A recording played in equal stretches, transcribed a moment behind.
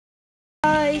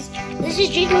guys, this is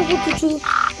Jason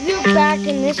We're back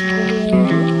in this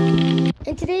video.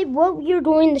 And today what we're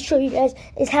going to show you guys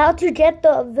is how to get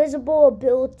the invisible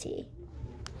ability.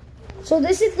 So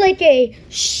this is like a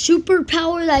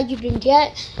superpower that you can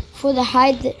get for the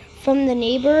hide from the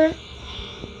neighbor.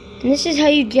 And this is how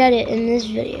you get it in this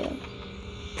video.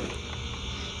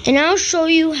 And I'll show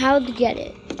you how to get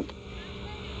it.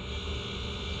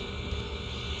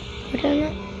 What am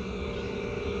I?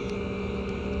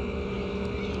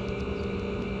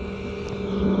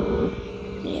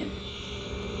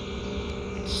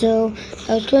 So,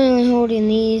 I was currently holding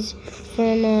these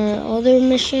from our other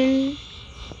mission.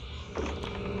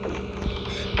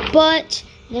 But,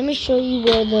 let me show you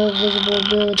where the visible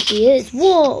ability is.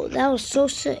 Whoa, that was so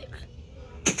sick.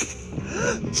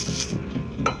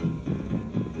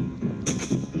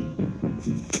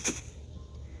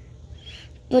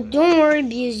 But don't worry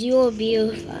because you will be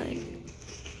fine.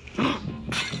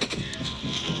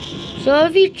 So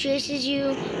if he chases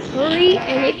you, hurry,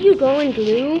 and if you go in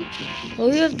blue,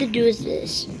 all you have to do is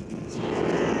this.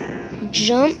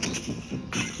 Jump.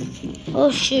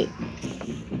 Oh shoot.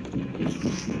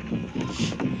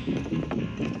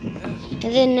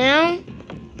 And then now,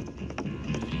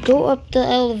 go up the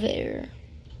elevator.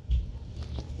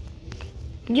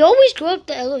 You always go up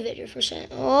the elevator for a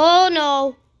second. Oh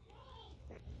no.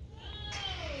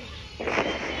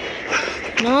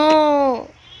 No.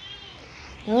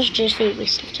 That was just a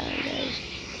waste of time, guys.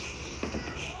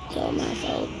 It's all my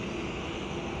fault.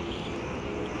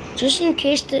 Just in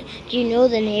case you know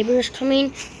the neighbor is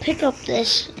coming, pick up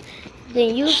this.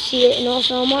 Then you'll see it, and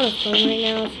also I'm on a phone right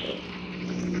now, so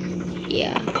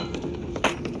yeah.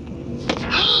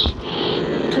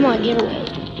 Come on, get away.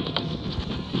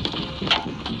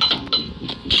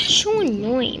 So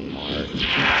annoying, Mart.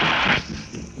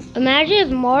 Imagine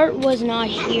if Mart was not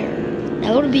here.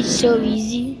 That would be so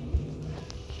easy.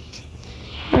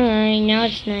 Alright, now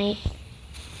it's night.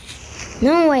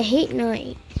 No, I hate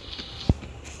night.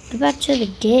 Go back to the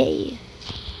day.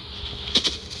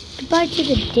 Go back to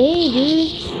the day,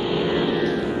 dude.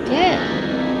 Yeah.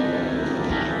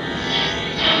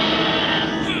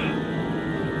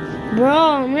 Bro,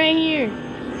 I'm right here.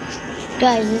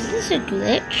 Guys, is this a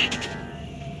glitch?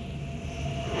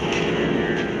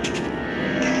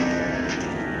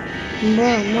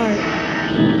 Bro, Mark.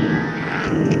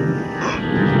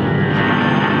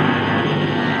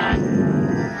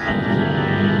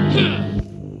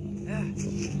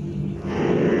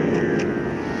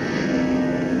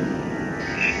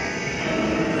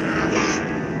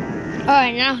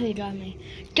 Alright, now he got me.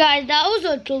 Guys, that was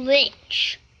a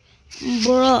glitch.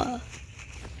 Bruh.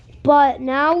 But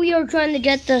now we are trying to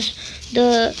get the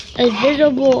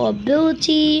invisible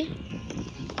ability.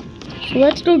 So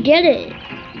let's go get it.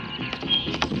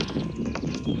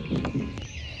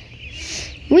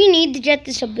 We need to get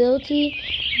this ability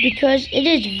because it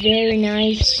is very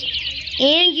nice.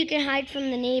 And you can hide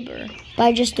from the neighbor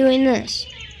by just doing this.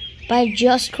 By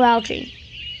just crouching.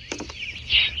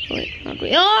 Wait, not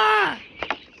wait. Ah!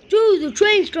 Dude, the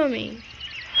train's coming.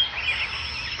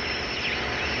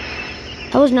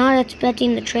 I was not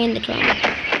expecting the train to come.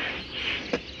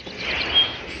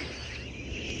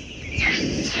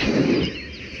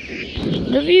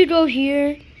 If you go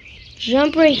here,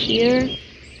 jump right here.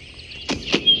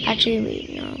 Actually, wait,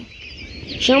 no.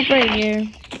 Jump right here.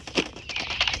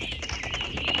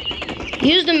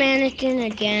 Use the mannequin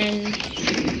again.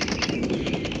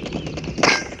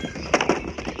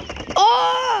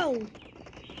 Oh!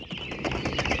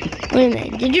 Wait a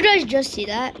minute, did you guys just see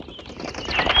that?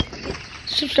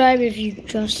 Subscribe if you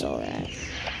just saw that.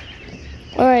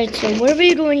 Alright, so wherever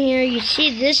you're going here, you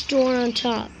see this door on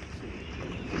top.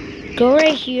 Go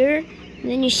right here, and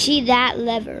then you see that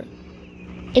lever.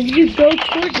 If you go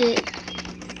towards it,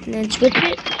 and then switch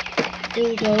it, it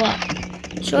will go up.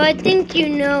 So I think you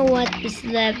know what this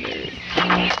lever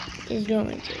is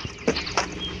going to.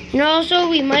 And also,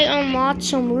 we might unlock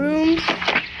some rooms.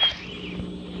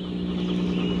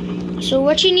 So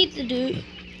what you need to do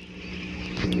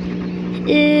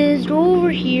is go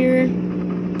over here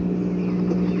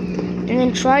and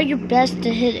then try your best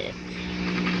to hit it.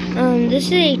 This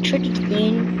is a tricky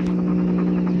thing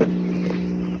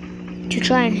to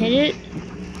try and hit it,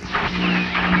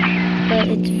 but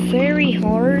it's very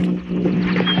hard.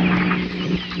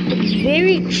 It's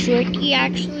very tricky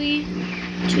actually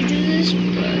to do this,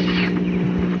 but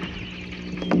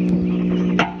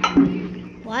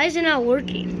why is it not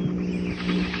working?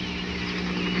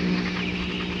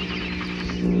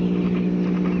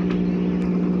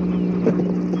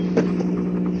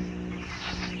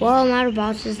 Well, I'm out of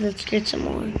boxes. Let's get some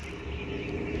more.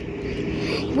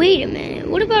 Wait a minute.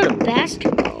 What about a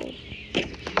basketball?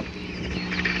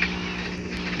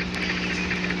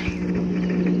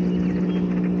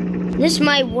 This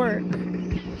might work.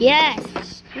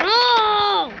 Yes.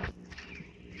 No!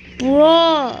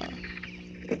 Bro.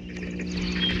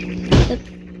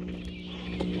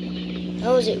 That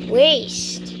was a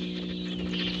waste.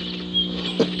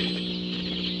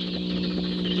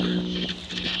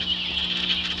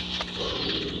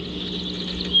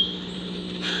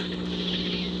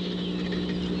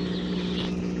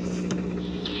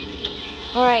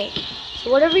 Alright, so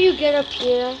whatever you get up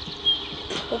here,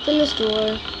 open this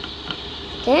door.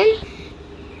 Then,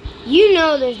 you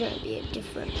know there's going to be a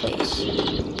different place.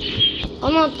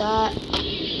 I'm not that.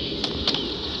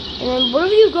 And then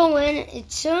wherever you go in,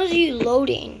 it shows you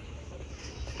loading.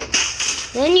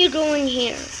 Then you go in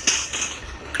here.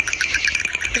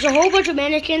 There's a whole bunch of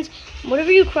mannequins.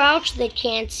 Whenever you crouch, they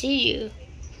can't see you.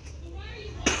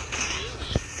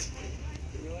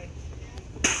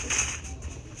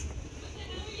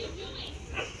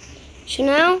 So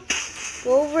now,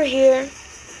 go over here.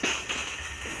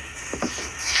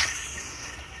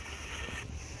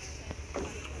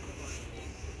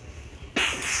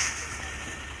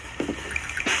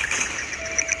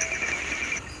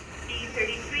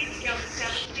 D33 to counter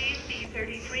 7, please.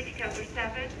 D33 to counter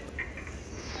 7.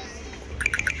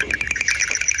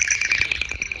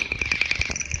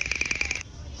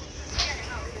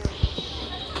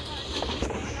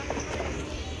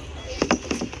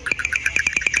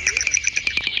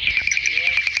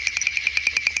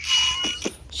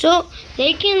 So,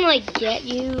 they can, like, get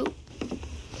you,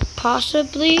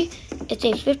 possibly. It's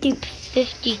a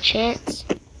 50-50 chance.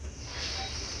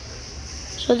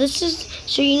 So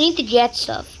so you need to get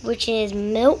stuff, which is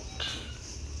milk.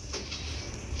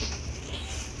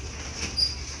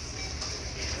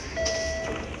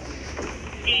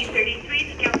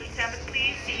 D33 to counter 7,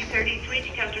 please. D33 to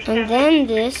counter 7. And then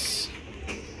this.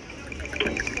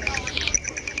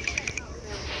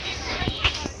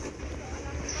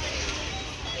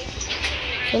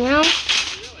 So now,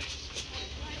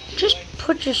 just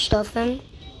put your stuff in.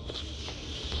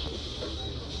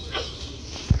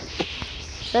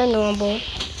 Is that normal?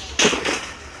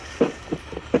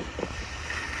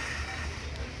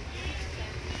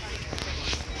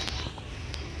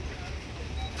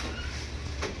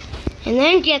 And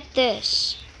then get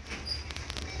this.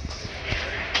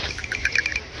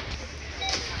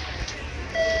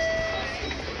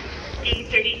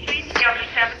 D33 to counter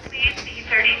 7, please.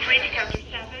 D33 to counter 7.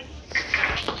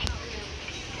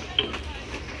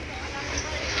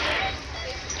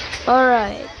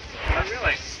 Alright. Oh,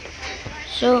 really?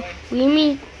 So we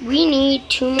need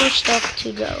 2 more stuff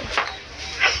to go.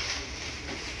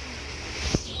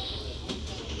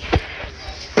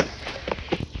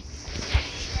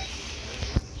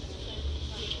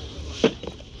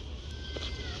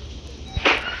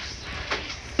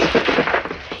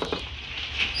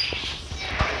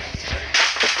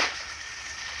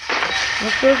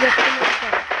 Let's go get 2 more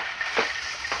stuff.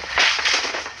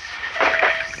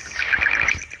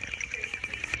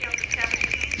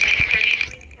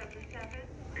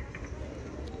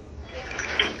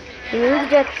 You need to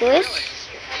get this,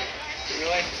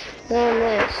 Really? then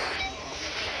this.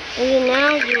 And then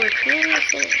now you are clearly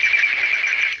finished.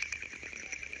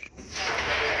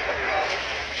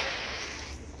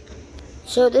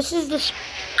 So this is the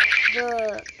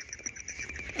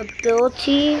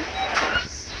ability.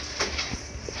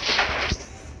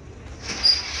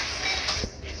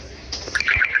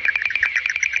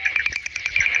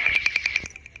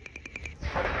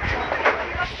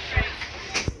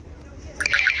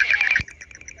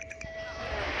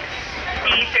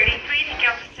 D33 to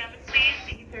counter 7, please.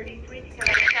 D33 to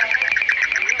counter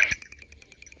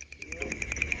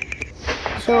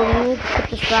 7. So we need to put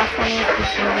this back on it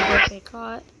before we get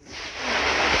caught.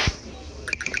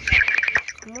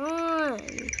 Come on.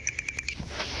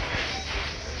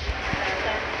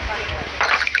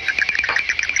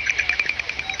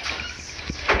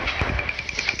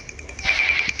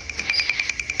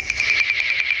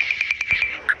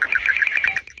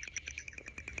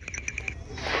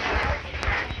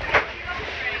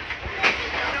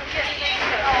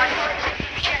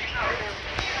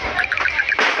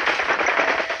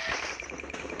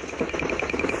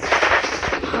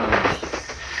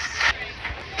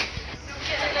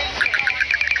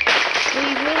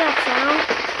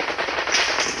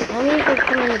 That means they're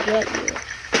coming to get you.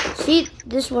 See,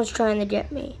 this one's trying to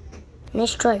get me.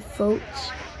 Nice try,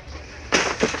 folks.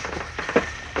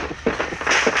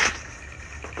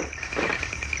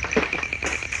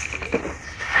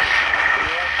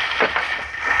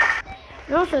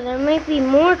 And also, there might be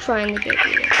more trying to get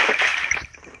you.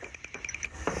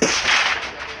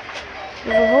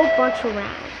 There's a whole bunch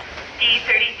around.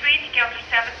 D33 to counter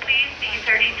 7, please.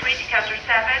 D33 to counter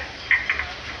 7.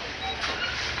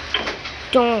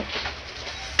 Don't.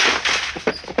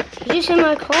 You just hit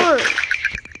my car.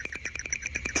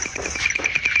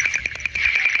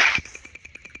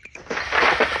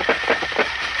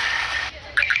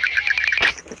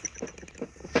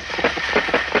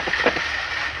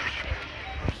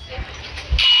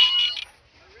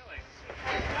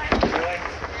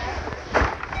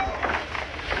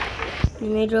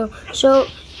 So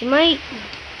you might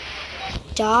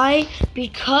die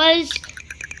because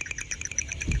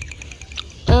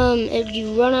if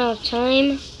you run out of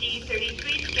time.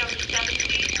 D33 to Delta 7,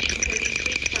 please.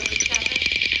 D33 to Delta 7.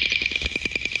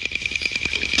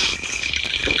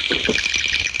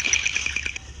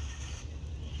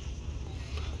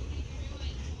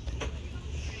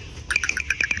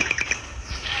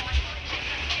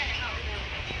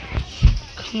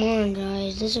 Come on,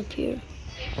 guys, disappear.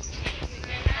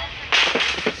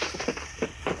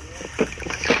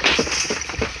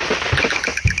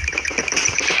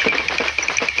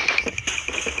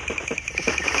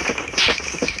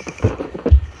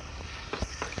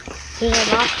 There's a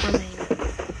lot coming.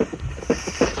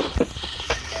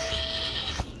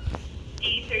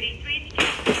 D33 to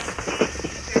Delta 7.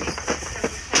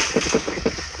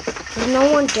 There's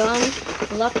no one done,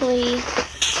 luckily.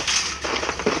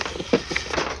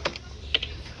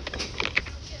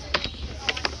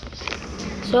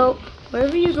 So,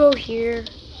 wherever you go here,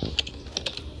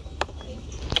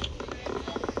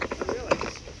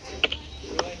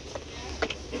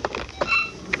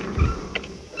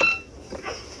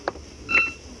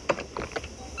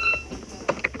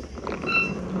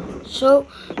 so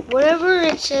wherever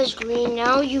it says green,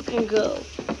 now you can go.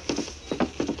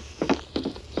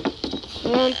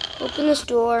 And then open this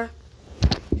door.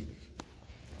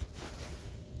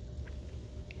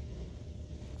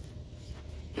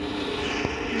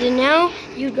 Then now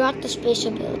you got the space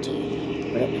ability.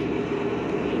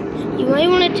 You might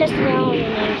want to test it out on your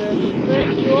neighbor,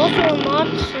 but you also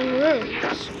unlocked some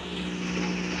rooms.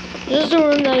 This is the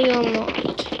room that you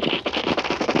unlocked.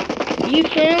 You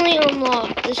finally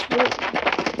unlocked this room.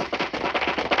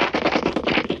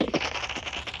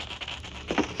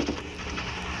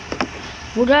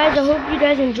 Well guys, I hope you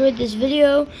guys enjoyed this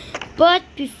video, but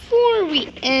before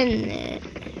we end it,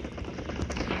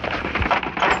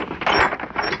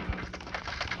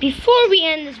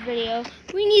 this video,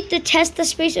 we need to test the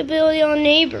space ability on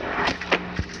neighbor.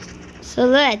 So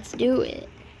let's do it.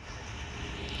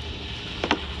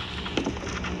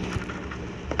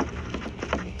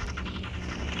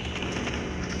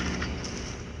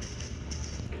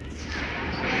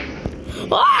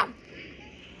 Ah!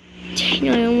 Dang,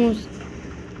 I almost...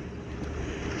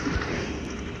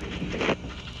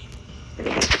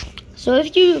 So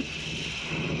if you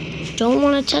don't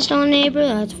want to test on neighbor,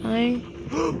 that's fine.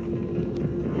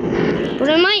 But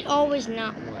it might always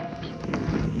not work.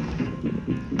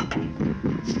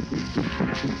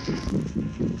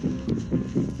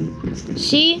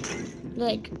 See?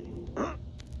 Like,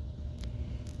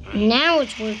 now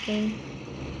it's working.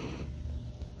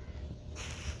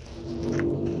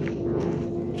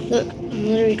 Look, I'm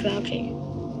literally crouching.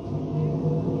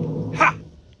 Ha! And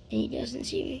he doesn't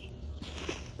see me.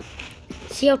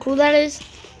 See how cool that is?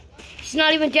 He's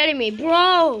not even getting me,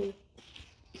 bro!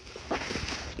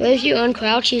 But if you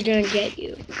uncrouch, he's gonna get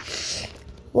you.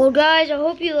 Well, guys, I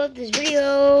hope you loved this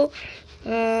video.